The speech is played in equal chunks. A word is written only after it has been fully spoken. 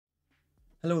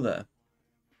Hello there.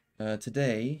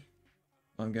 Today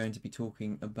I'm going to be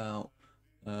talking about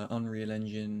Unreal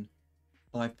Engine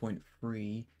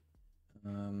 5.3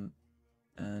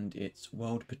 and its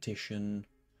World Partition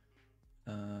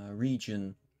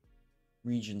region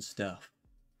stuff.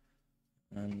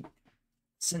 And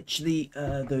essentially,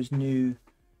 those new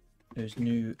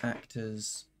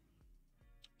actors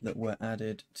that were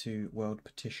added to World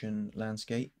Partition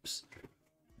Landscapes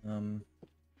that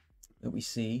we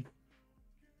see.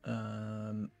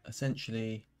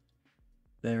 Essentially,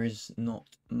 there is not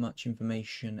much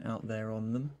information out there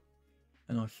on them,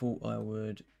 and I thought I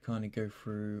would kind of go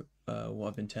through what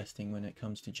I've been testing when it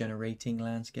comes to generating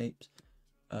landscapes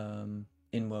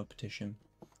in World Partition.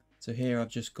 So here I've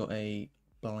just got a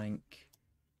blank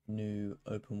new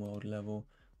open world level,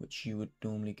 which you would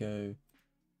normally go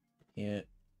here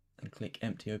and click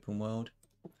empty open world,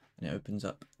 and it opens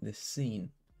up this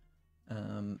scene.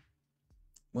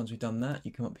 Once we've done that,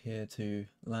 you come up here to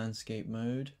landscape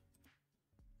mode,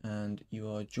 and you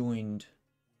are joined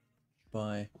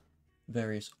by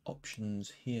various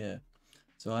options here.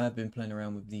 So I have been playing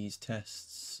around with these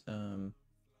tests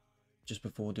just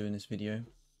before doing this video,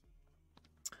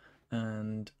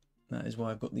 and that is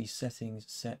why I've got these settings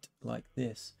set like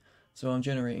this. So I'm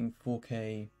generating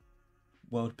 4K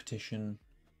World Partition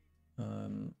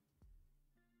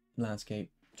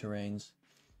landscape terrains.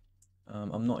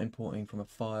 I'm not importing from a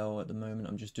file at the moment.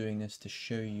 I'm just doing this to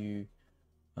show you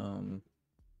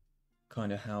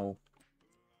kind of how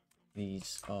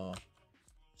these are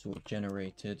sort of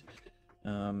generated,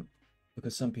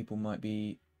 because some people might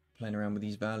be playing around with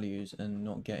these values and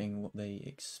not getting what they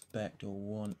expect or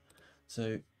want. So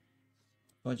if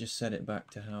I just set it back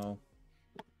to how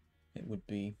it would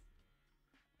be,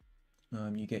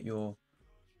 you get your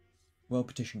World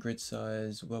Partition grid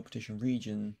size, World Partition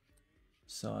region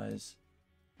size,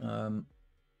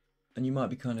 and you might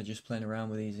be kind of just playing around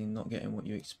with these and not getting what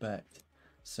you expect.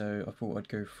 So I thought I'd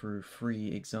go through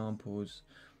 3 examples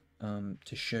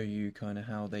to show you kind of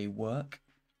how they work.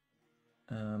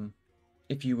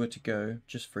 If you were to go,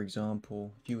 just for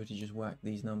example, if you were to just whack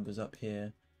these numbers up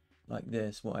here like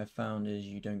this, what I found is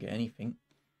you don't get anything.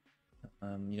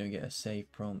 You don't get a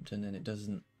save prompt, and then it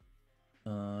doesn't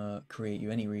create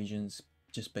you any regions,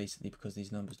 just basically because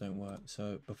these numbers don't work.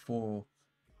 So before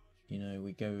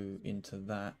we go into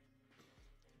that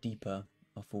deeper,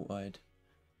 I thought I'd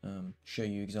show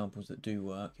you examples that do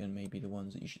work and maybe the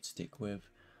ones that you should stick with,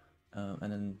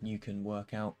 and then you can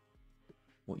work out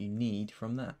what you need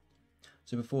from that.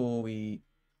 So before we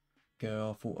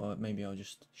go, I thought maybe I'll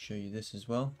just show you this as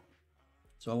well.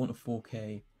 So I want a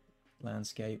 4K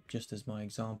landscape just as my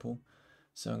example.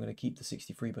 So I'm going to keep the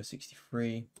 63 by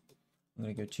 63. I'm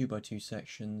going to go 2 by 2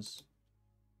 sections.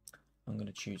 I'm going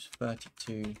to choose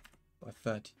 32 by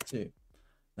 32.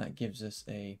 That gives us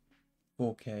a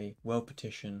 4K World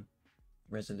Partition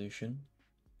resolution,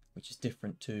 which is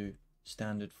different to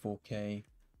standard 4K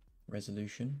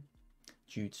resolution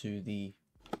due to the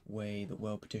way that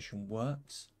World Partition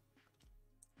works.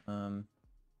 I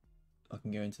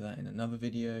can go into that in another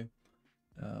video,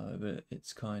 but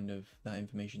it's kind of, that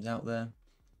information's out there,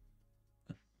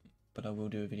 but I will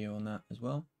do a video on that as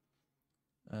well.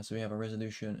 So we have a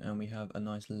resolution and we have a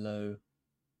nice low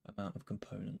amount of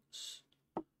components,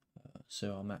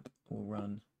 so our map will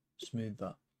run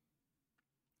smoother.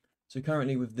 So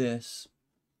currently with this,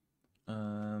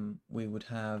 we would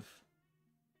have,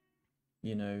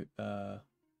 as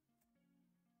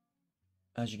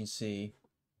you can see,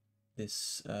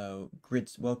 this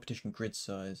World Partition grid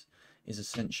size is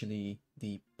essentially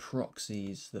the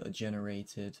proxies that are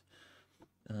generated,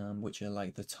 which are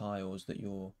like the tiles that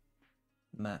your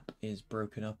map is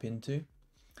broken up into.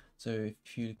 So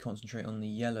if you concentrate on the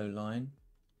yellow line,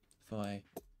 if I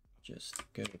just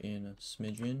go in a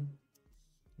smidgen and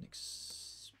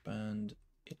expand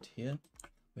it here,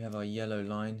 we have our yellow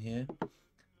line here,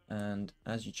 and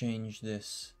as you change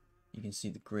this, you can see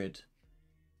the grid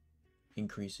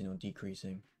increasing or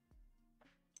decreasing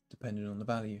depending on the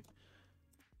value.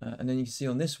 And then you can see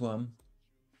on this one,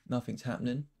 nothing's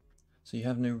happening. So you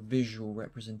have no visual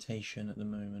representation at the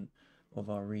moment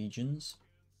of our regions,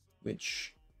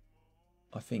 which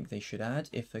I think they should add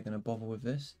if they're going to bother with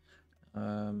this.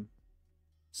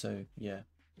 So yeah,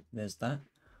 there's that.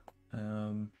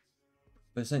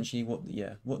 But essentially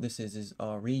what this is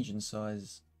our region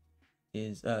size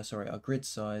is, our grid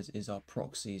size is our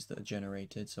proxies that are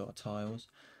generated, so our tiles,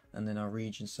 and then our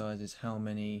region size is how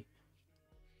many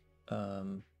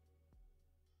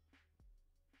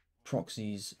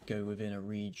proxies go within a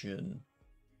region,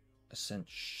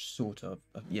 sort of.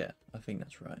 Yeah, I think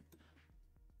that's right.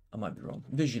 I might be wrong.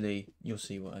 Visually, you'll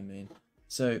see what I mean.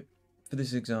 So for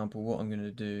this example, what I'm going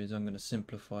to do is I'm going to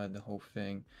simplify the whole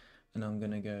thing, and I'm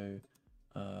going to go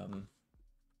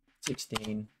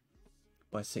 16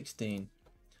 by 16.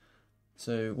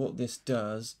 So what this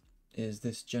does is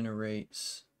this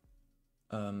generates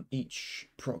each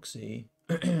proxy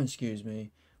excuse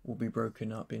me, will be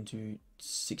broken up into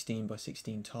 16 by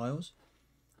 16 tiles.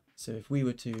 So if we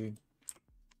were to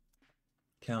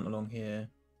count along here,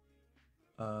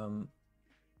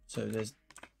 so there's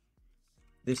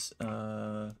this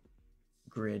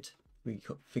grid, we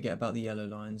forget about the yellow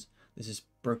lines. This is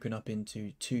broken up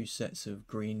into two sets of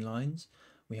green lines.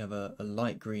 We have a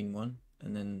light green one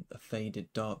and then a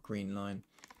faded dark green line.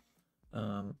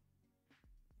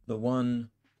 The one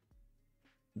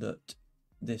that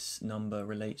this number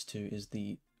relates to is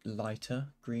the lighter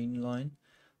green line.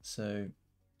 So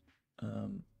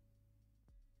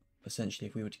essentially,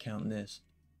 if we were to count this,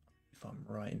 if I'm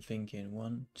right in thinking,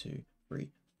 1, 2, 3,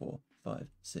 4, 5,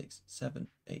 6, 7,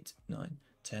 8, 9,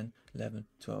 10, 11,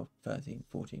 12, 13,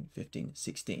 14, 15,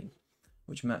 16,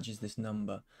 which matches this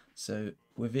number. So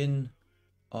within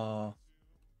our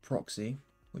proxy,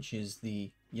 which is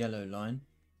the yellow line,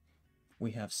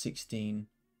 we have 16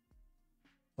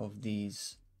 of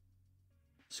these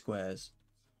squares.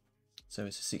 So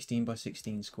it's a 16 by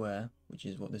 16 square, which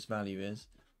is what this value is,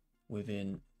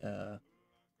 within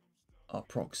our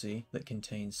proxy that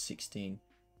contains 16.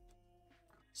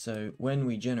 So when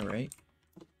we generate,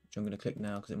 which I'm going to click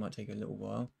now because it might take a little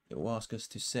while, it will ask us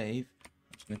to save.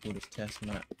 I'm just going to call this test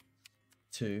map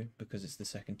 2 because it's the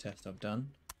second test I've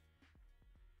done.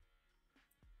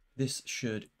 This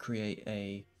should create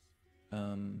a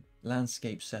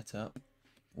landscape setup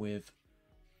with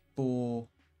 4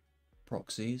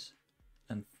 proxies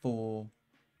and 4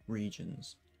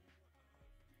 regions,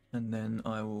 and then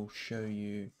I will show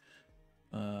you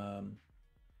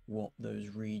what those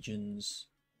regions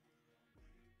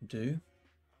do,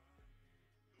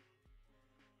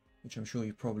 which I'm sure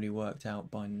you've probably worked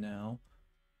out by now,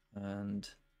 and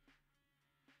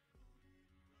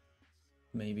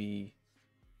maybe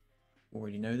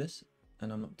already know this,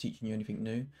 and I'm not teaching you anything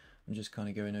new. I'm just kind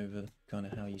of going over kind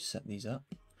of how you set these up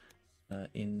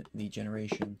in the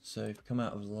generation. So if we come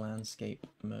out of landscape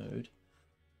mode,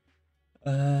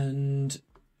 and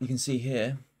you can see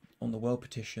here on the World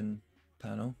Partition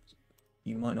panel,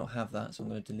 you might not have that, so I'm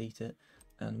going to delete it.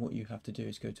 And what you have to do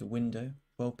is go to Window,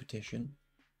 World Partition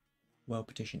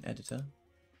Editor,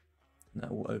 and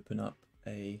that will open up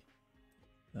a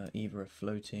either a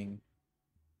floating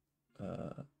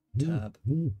tab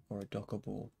or a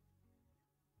dockable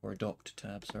or a docked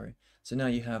tab, sorry. So now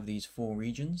you have these 4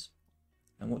 regions,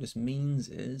 and what this means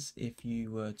is if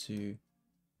you were to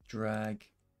drag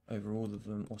over all of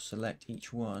them or select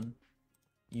each one,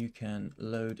 you can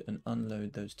load and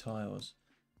unload those tiles.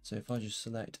 So if I just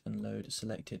select and load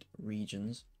selected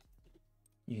regions,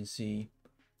 you can see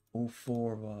all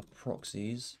 4 of our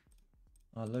proxies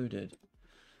are loaded.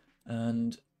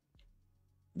 And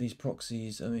these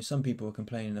proxies, I mean, some people are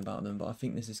complaining about them, but I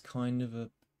think this is kind of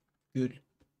a good,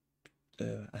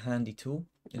 a handy tool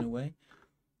in a way,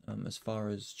 as far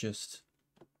as just,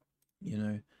 you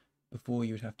know, before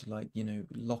you would have to, like, you know,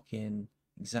 lock in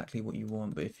exactly what you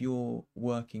want. But if you're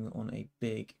working on a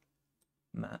big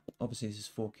map, obviously this is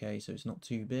 4K, so it's not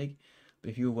too big, but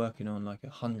if you're working on like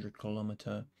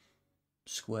 100-kilometer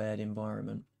squared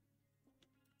environment,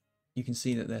 you can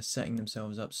see that they're setting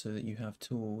themselves up so that you have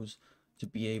tools to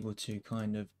be able to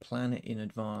kind of plan it in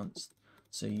advance,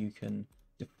 so you can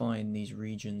define these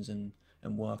regions and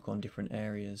work on different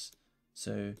areas.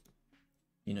 So,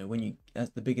 you know, when you, as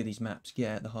the bigger these maps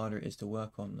get, the harder it is to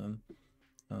work on them.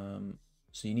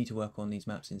 So you need to work on these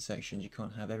maps in sections. You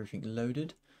can't have everything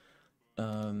loaded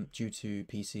due to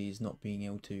PCs not being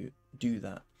able to do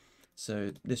that.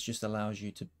 So this just allows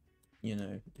you to, you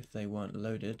know, if they weren't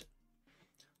loaded,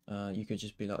 you could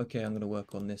just be like, okay, I'm going to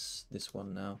work on this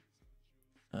one now,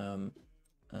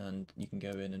 and you can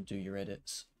go in and do your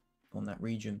edits on that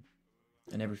region,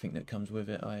 and everything that comes with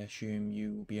it, I assume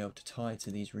you will be able to tie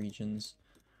to these regions,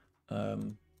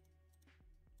 and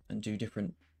do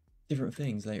different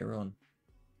things later on.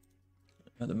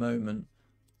 At the moment,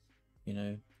 you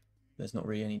know, there's not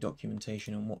really any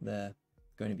documentation on what they're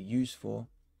going to be used for,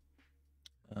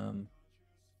 but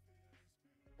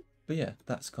yeah,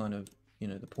 that's kind of, you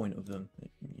know, the point of them.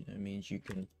 It, you know, means you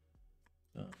can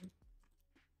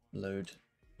load,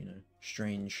 you know,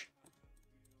 strange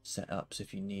setups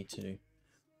if you need to.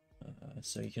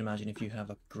 So you can imagine if you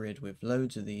have a grid with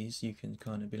loads of these, you can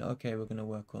kind of be like, okay, we're going to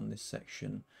work on this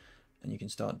section, and you can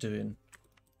start doing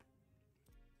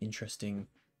interesting,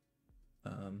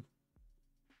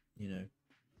 you know,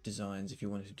 designs. If you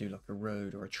wanted to do like a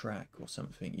road or a track or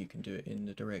something, you can do it in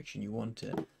the direction you want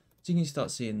it. So you can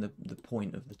start seeing the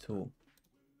point of the tool.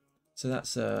 So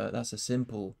that's a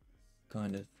simple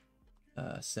kind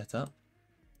of setup.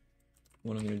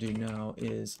 What I'm going to do now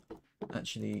is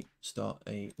actually start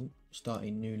a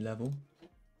new level,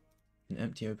 an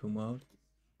empty open world,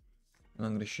 and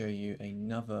I'm going to show you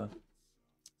another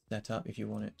setup if you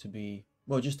want it to be,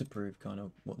 well, just to prove kind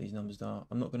of what these numbers are.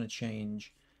 I'm not going to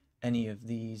change any of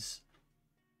these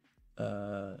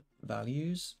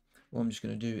values. What I'm just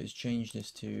going to do is change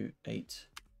this to 8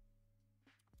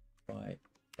 by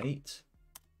 8,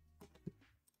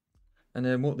 and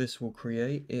then what this will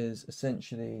create is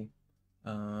essentially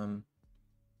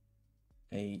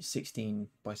a 16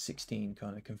 by 16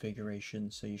 kind of configuration.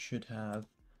 So you should have,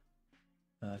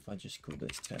 if I just call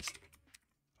this test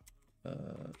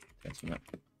map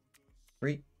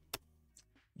 3,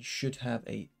 you should have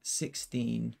a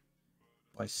 16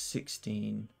 by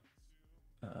 16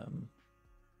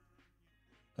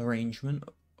 arrangement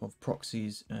of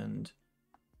proxies and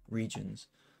regions.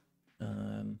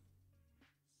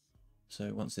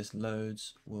 So once this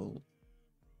loads, we'll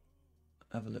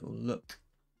have a little look.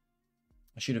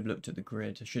 I should have looked at the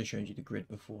grid. I should have showed you the grid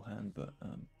beforehand, but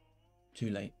too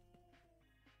late.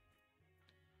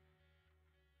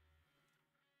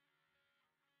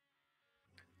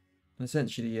 And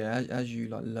essentially, yeah, as you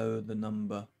like lower the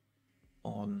number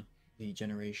on the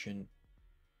generation,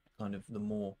 kind of the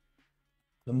more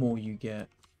you get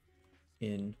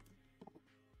in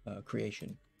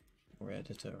creation or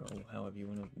editor, or however you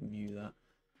want to view that.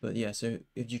 But yeah, so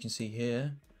if you can see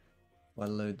here, if I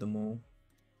load them all,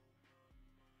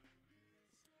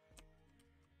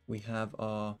 we have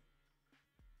our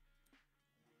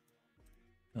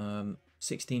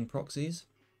 16 proxies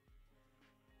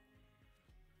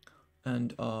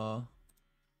and our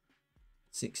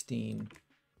 16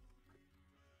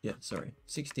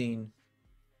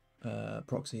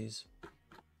 proxies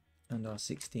and our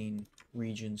 16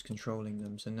 regions controlling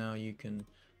them. So now you can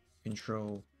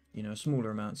control, you know, a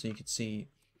smaller amount, so you could see,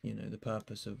 you know, the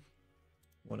purpose of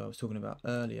what I was talking about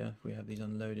earlier. If we have these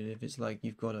unloaded, if it's like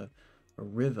you've got a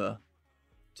river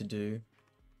to do,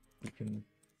 you can,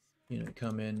 you know,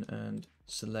 come in and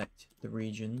select the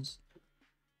regions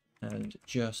and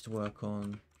just work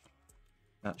on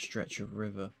that stretch of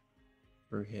river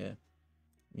through here.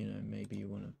 You know, maybe you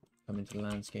want to come into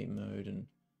landscape mode and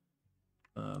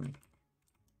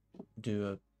do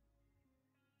a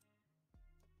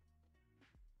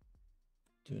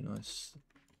nice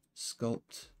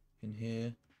sculpt in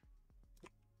here,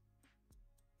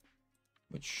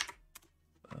 which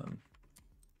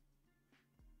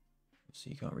so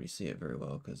you can't really see it very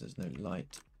well because there's no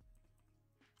light.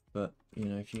 But you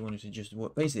know, if you wanted to just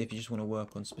work, basically if you just want to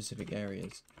work on specific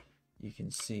areas, you can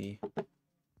see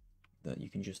that you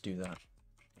can just do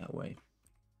that way.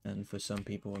 And for some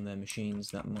people on their machines,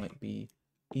 that might be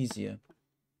easier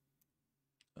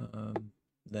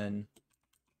than,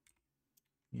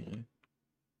 you know,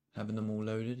 having them all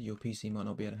loaded. Your PC might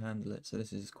not be able to handle it, so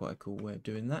this is quite a cool way of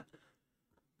doing that.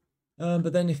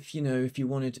 But then if you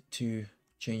wanted to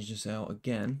change this out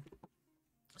again,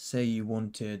 say you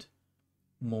wanted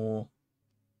more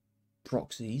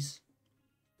proxies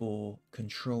for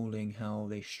controlling how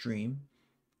they stream,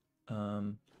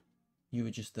 you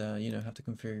would just you know, have to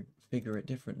configure it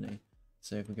differently.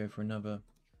 So if we go for another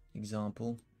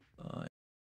example,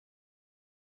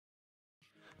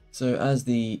 so as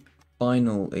the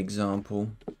final example,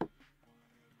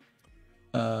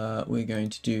 we're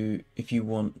going to do, if you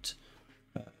want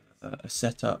a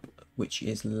setup which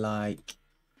is like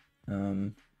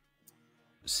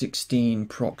 16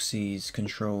 proxies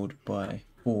controlled by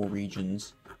 4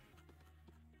 regions,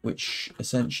 which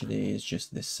essentially is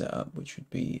just this setup, which would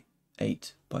be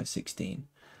 8 by 16.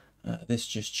 This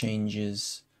just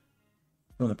changes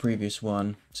from the previous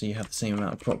one, so you have the same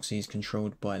amount of proxies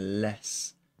controlled by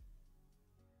less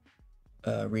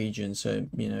regions. So,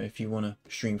 you know, if you want to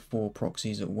stream 4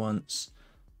 proxies at once,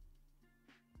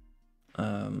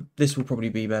 this will probably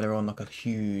be better on like a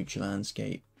huge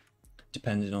landscape,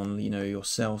 depending on, you know, your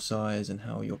cell size and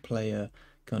how your player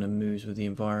kind of moves with the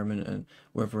environment, and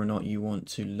whether or not you want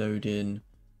to load in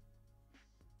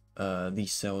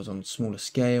these cells on a smaller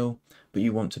scale, but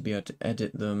you want to be able to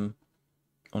edit them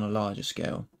on a larger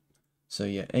scale. So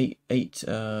yeah, 8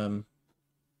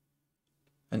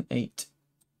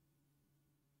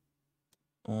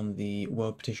 on the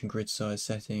World Partition grid size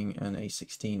setting and a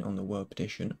 16 on the World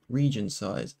Partition region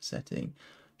size setting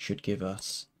should give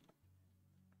us,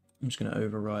 I'm just going to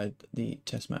override the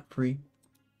test map 3,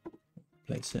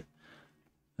 place it.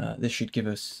 This should give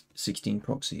us 16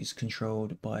 proxies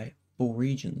controlled by 4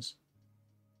 regions.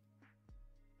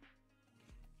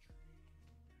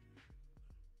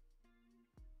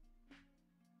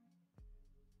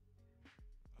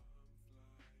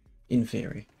 In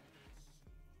theory.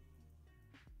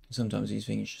 Sometimes these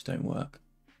things just don't work.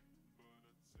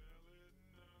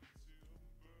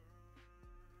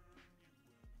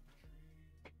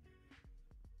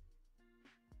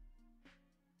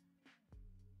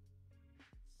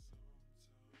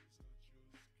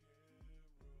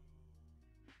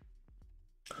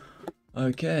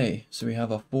 Okay, so we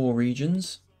have our 4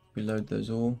 regions. We load those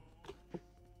all.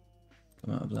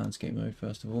 Come out of landscape mode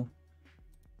first of all.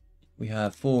 We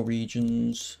have 4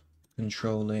 regions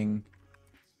controlling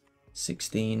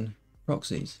 16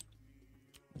 proxies.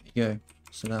 There you go.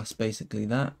 So that's basically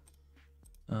that.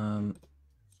 And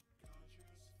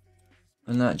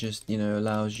that just, you know,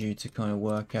 allows you to kind of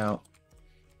work out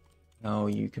how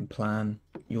you can plan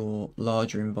your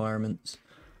larger environments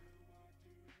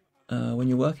when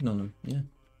you're working on them. Yeah,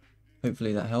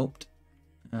 hopefully that helped,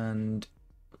 and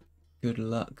good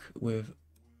luck with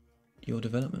your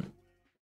development.